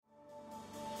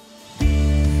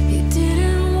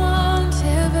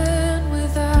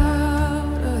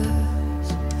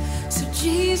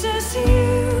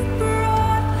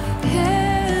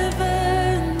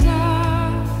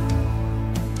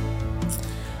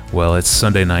Well, it's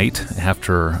Sunday night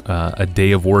after a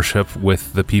day of worship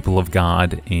with the people of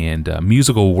God, and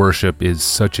musical worship is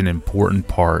such an important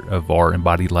part of our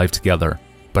embodied life together.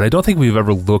 But I don't think we've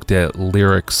ever looked at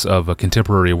lyrics of a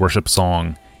contemporary worship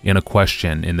song in a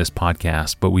question in this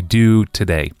podcast, but we do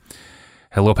today.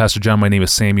 Hello, Pastor John. My name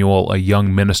is Samuel, a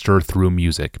young minister through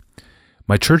music.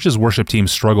 My church's worship team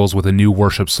struggles with a new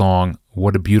worship song,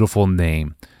 What a Beautiful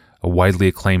Name, a widely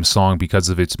acclaimed song because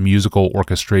of its musical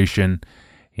orchestration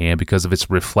and because of its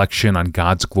reflection on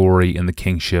God's glory and the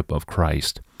kingship of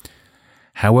Christ.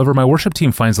 However, my worship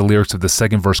team finds the lyrics of the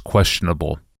second verse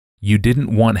questionable. You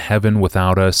didn't want heaven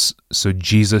without us, so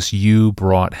Jesus, you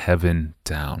brought heaven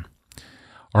down.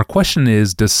 Our question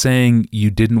is, does saying you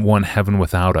didn't want heaven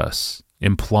without us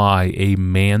imply a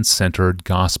man-centered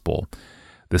gospel?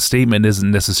 The statement isn't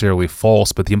necessarily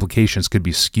false, but the implications could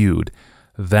be skewed.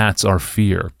 That's our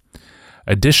fear.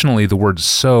 Additionally, the word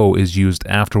so is used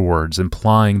afterwards,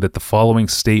 implying that the following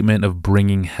statement of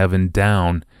bringing heaven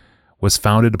down was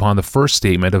founded upon the first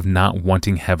statement of not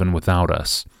wanting heaven without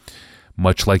us.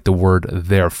 Much like the word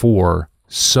therefore,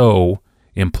 so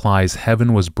implies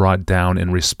heaven was brought down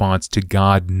in response to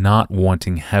God not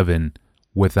wanting heaven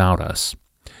without us.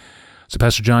 So,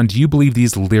 Pastor John, do you believe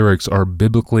these lyrics are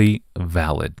biblically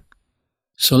valid?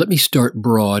 So let me start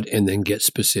broad and then get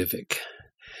specific,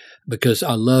 because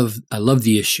I love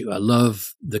the issue. I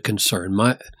love the concern.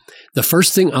 The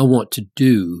first thing I want to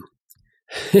do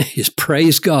is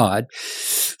praise God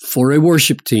for a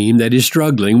worship team that is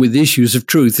struggling with issues of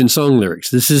truth in song lyrics.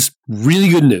 This is really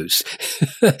good news.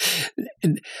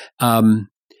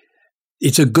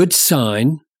 It's a good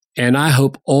sign, and I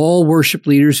hope all worship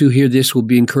leaders who hear this will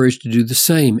be encouraged to do the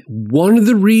same. One of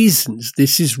the reasons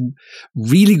this is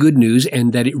really good news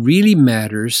and that it really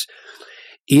matters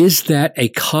is that a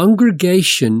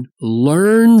congregation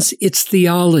learns its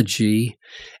theology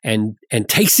and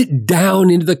takes it down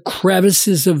into the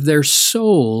crevices of their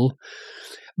soul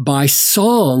by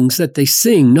songs that they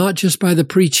sing, not just by the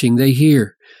preaching they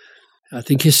hear. I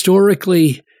think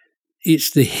historically,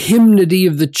 it's the hymnody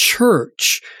of the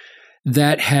church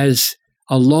that has,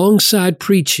 alongside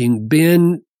preaching,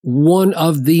 been one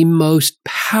of the most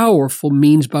powerful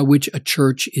means by which a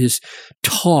church is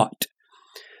taught.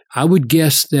 I would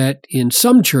guess that in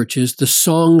some churches, the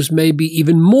songs may be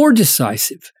even more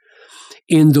decisive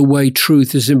in the way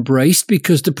truth is embraced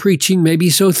because the preaching may be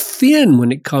so thin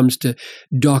when it comes to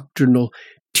doctrinal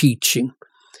teaching.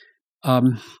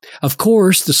 Of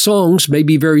course, the songs may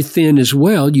be very thin as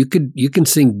well. You can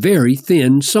sing very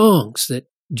thin songs that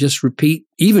just repeat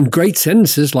even great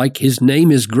sentences like His name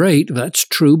is great. That's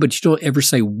true, but you don't ever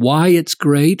say why it's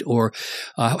great or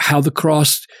how the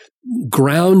cross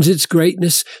grounds its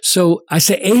greatness. So I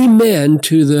say amen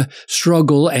to the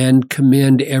struggle and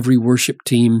commend every worship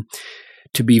team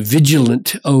to be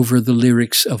vigilant over the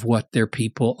lyrics of what their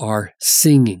people are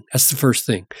singing. That's the first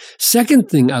thing. Second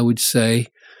thing I would say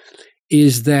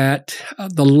is that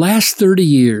the last 30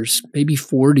 years, maybe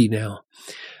 40 now,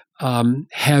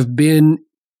 have been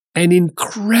an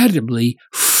incredibly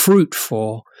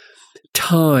fruitful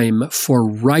time for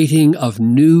writing of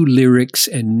new lyrics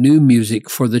and new music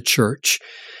for the church.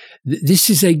 This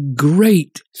is a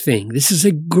great thing. This is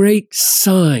a great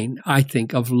sign, I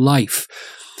think, of life.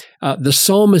 The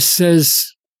psalmist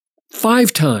says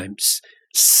 5 times,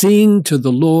 sing to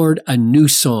the Lord a new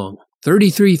song.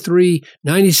 33:3,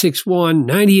 96:1,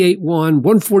 98:1,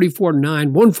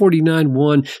 144:9,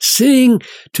 149:1. Sing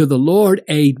to the Lord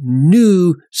a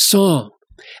new song.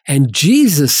 And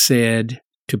Jesus said,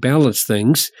 to balance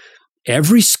things,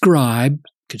 every scribe,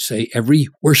 could say every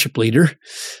worship leader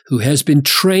who has been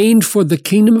trained for the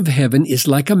kingdom of heaven is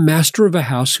like a master of a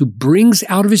house who brings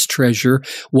out of his treasure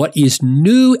what is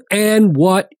new and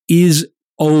what is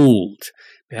old.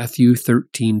 Matthew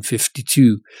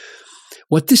 13:52.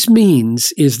 What this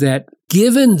means is that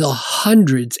given the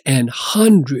hundreds and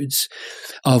hundreds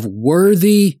of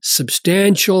worthy,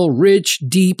 substantial, rich,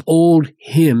 deep, old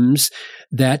hymns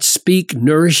that speak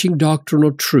nourishing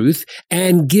doctrinal truth,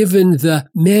 and given the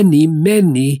many,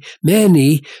 many,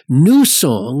 many new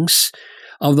songs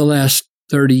of the last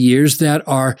 30 years that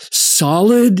are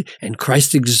solid and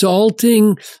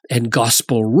Christ-exalting and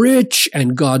gospel-rich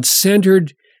and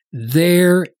God-centered,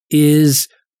 there is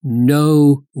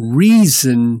no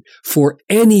reason for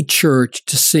any church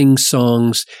to sing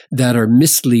songs that are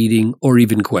misleading or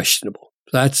even questionable.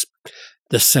 That's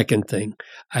the second thing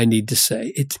I need to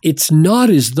say. It's not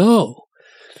as though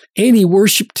any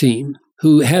worship team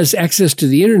who has access to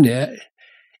the internet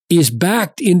is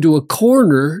backed into a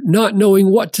corner not knowing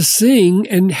what to sing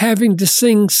and having to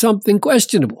sing something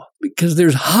questionable, because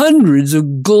there's hundreds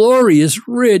of glorious,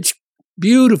 rich,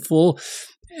 beautiful,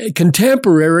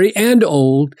 contemporary and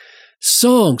old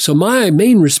songs. So my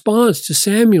main response to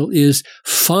Samuel is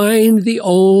find the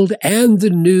old and the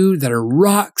new that are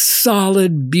rock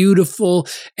solid, beautiful,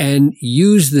 and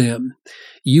use them.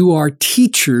 You are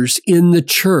teachers in the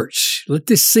church. Let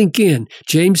this sink in.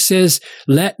 James says,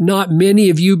 let not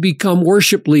many of you become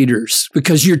worship leaders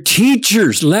because you're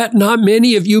teachers. Let not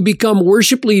many of you become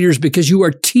worship leaders because you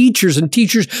are teachers, and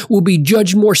teachers will be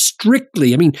judged more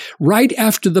strictly. I mean, right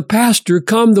after the pastor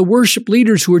come the worship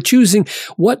leaders who are choosing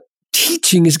what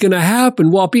teaching is going to happen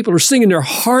while people are singing their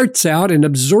hearts out and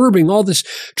absorbing all this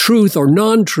truth or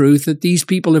non-truth that these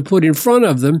people have put in front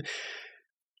of them.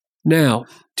 Now,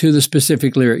 to the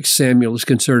specific lyrics Samuel is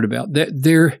concerned about.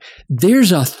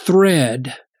 There's a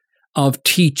thread of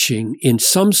teaching in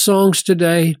some songs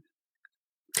today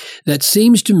that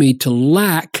seems to me to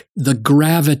lack the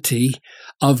gravity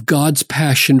of God's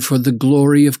passion for the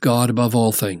glory of God above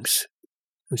all things.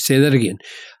 Let me say that again.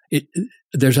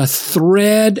 There's a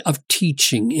thread of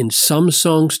teaching in some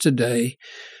songs today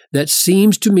that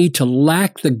seems to me to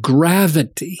lack the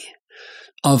gravity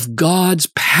of God's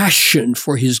passion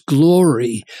for his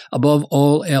glory above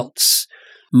all else.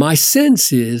 My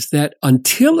sense is that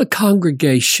until a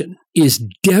congregation is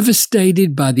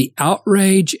devastated by the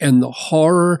outrage and the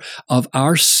horror of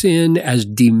our sin as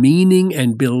demeaning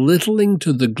and belittling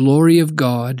to the glory of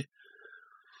God,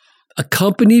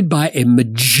 accompanied by a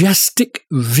majestic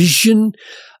vision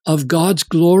of God's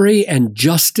glory and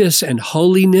justice and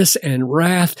holiness and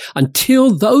wrath,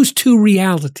 until those two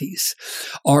realities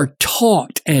are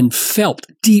taught and felt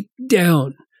deep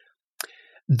down,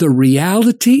 the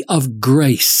reality of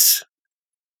grace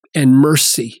and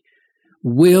mercy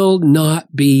will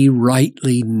not be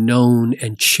rightly known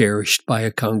and cherished by a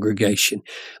congregation,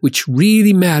 which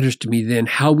really matters to me then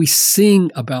how we sing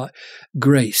about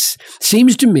grace.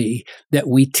 Seems to me that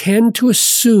we tend to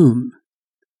assume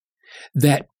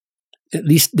that at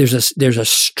least there's a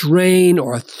strain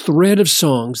or a thread of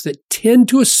songs that tend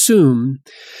to assume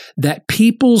that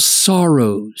people's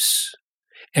sorrows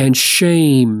and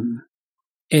shame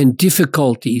and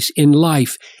difficulties in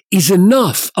life is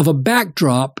enough of a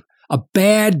backdrop, a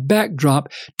bad backdrop,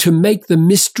 to make the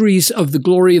mysteries of the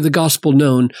glory of the gospel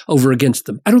known over against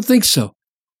them. I don't think so.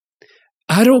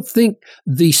 I don't think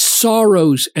the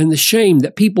sorrows and the shame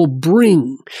that people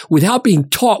bring without being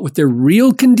taught what their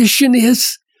real condition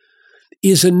is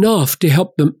enough to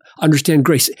help them understand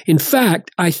grace. In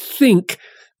fact, I think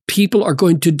people are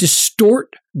going to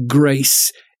distort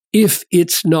grace if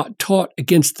it's not taught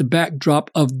against the backdrop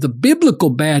of the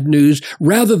biblical bad news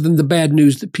rather than the bad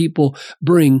news that people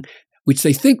bring, which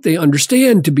they think they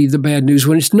understand to be the bad news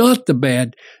when it's not the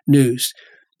bad news.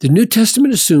 The New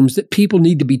Testament assumes that people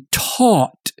need to be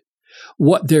taught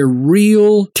what their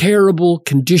real terrible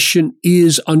condition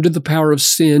is under the power of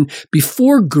sin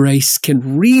before grace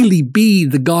can really be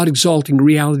the God-exalting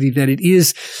reality that it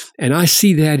is. And I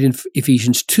see that in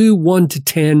Ephesians 2,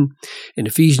 1-10, and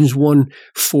Ephesians 1,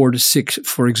 4-6,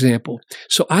 for example.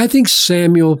 So I think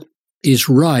Samuel is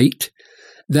right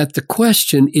that the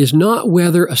question is not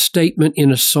whether a statement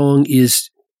in a song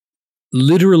is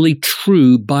literally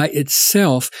true by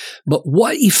itself, but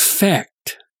what effect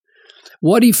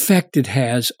it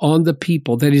has on the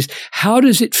people. That is, how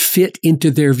does it fit into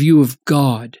their view of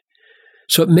God?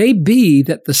 So it may be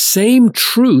that the same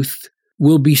truth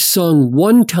will be sung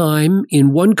one time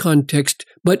in one context,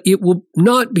 but it will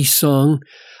not be sung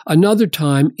another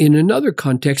time in another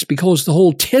context because the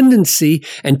whole tendency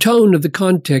and tone of the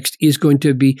context is going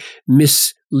to be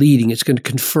misleading. It's going to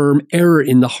confirm error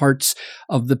in the hearts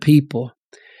of the people.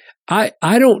 I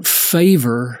don't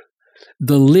favor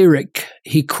the lyric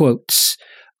he quotes.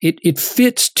 It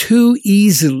fits too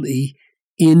easily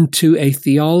into a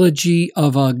theology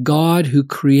of a God who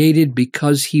created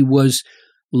because he was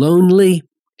lonely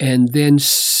and then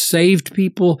saved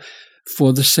people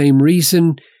for the same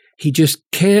reason. He just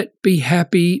can't be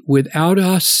happy without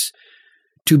us.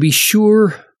 To be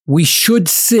sure, we should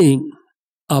sing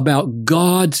about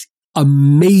God's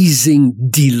amazing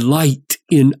delight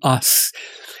in us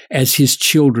as his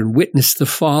children. Witness the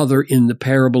father in the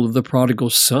parable of the prodigal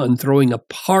son throwing a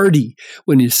party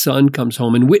when his son comes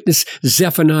home, and witness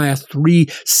Zephaniah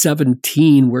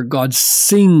 3:17 where God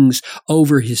sings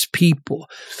over his people.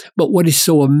 But what is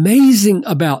so amazing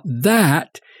about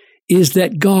that is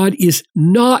that God is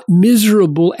not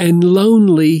miserable and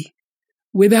lonely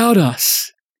without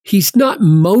us. He's not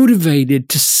motivated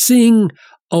to sing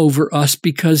over us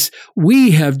because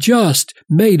we have just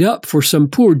made up for some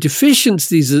poor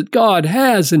deficiencies that God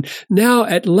has. And now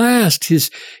at last his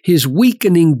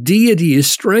weakening deity is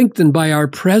strengthened by our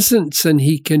presence and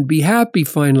he can be happy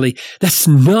finally. That's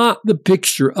not the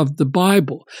picture of the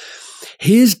Bible.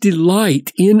 His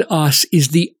delight in us is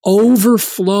the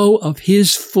overflow of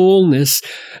his fullness,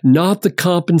 not the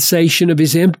compensation of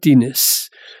his emptiness.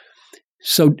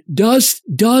 So does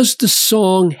the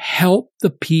song help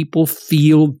the people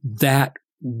feel that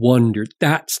wonder?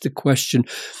 That's the question.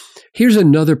 Here's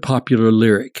another popular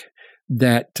lyric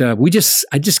that I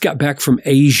just got back from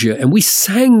Asia, and we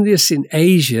sang this in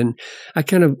Asia, and I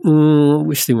kind of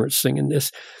wish they weren't singing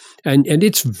this. And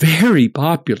it's very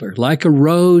popular. Like a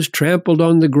rose trampled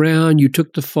on the ground, you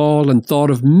took the fall and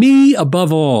thought of me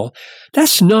above all.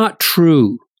 That's not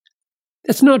true.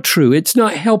 That's not true. It's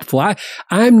not helpful.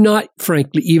 I'm not,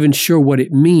 frankly, even sure what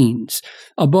it means.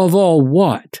 Above all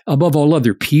what? Above all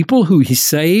other people who he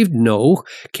saved? No,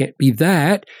 can't be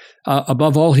that.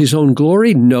 Above all his own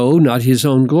glory? No, not his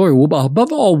own glory. Well,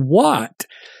 above all what?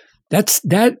 That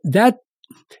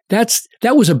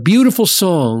was a beautiful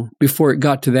song before it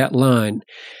got to that line.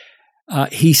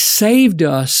 He saved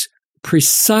us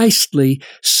precisely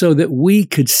so that we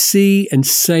could see and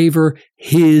savor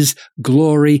his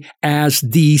glory as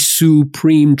the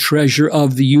supreme treasure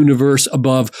of the universe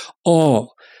above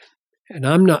all. And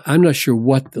I'm not sure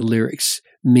what the lyrics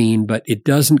mean, but it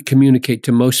doesn't communicate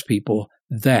to most people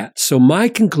that. So my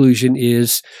conclusion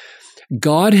is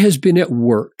God has been at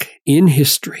work in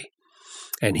history.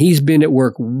 And he's been at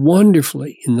work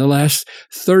wonderfully in the last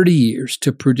 30 years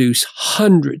to produce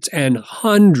hundreds and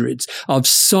hundreds of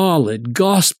solid,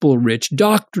 gospel-rich,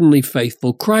 doctrinally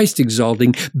faithful,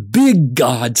 Christ-exalting, big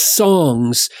God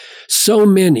songs. So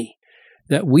many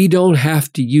that we don't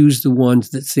have to use the ones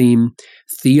that seem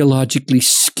theologically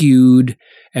skewed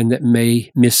and that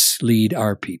may mislead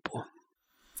our people.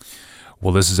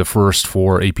 Well, this is a first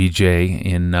for APJ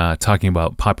in talking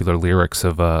about popular lyrics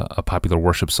of a popular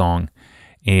worship song.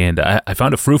 And I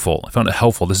found it fruitful. I found it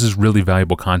helpful. This is really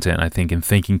valuable content, I think, in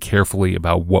thinking carefully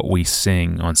about what we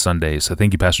sing on Sundays. So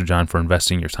thank you, Pastor John, for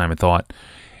investing your time and thought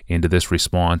into this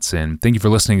response. And thank you for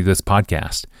listening to this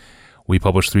podcast. We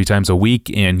publish 3 times a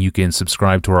week, and you can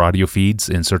subscribe to our audio feeds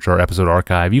and search our episode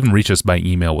archive. Even reach us by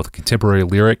email with a contemporary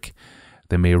lyric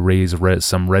that may raise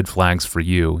some red flags for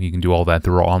you. You can do all that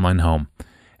through our online home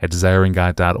at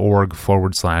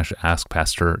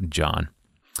desiringgod.org/AskPastorJohn.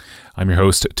 I'm your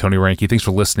host, Tony Reinke. Thanks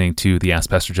for listening to the Ask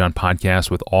Pastor John podcast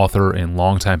with author and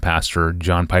longtime pastor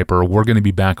John Piper. We're going to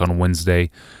be back on Wednesday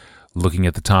looking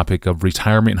at the topic of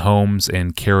retirement homes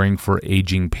and caring for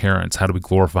aging parents. How do we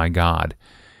glorify God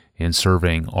in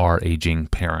serving our aging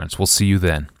parents? We'll see you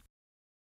then.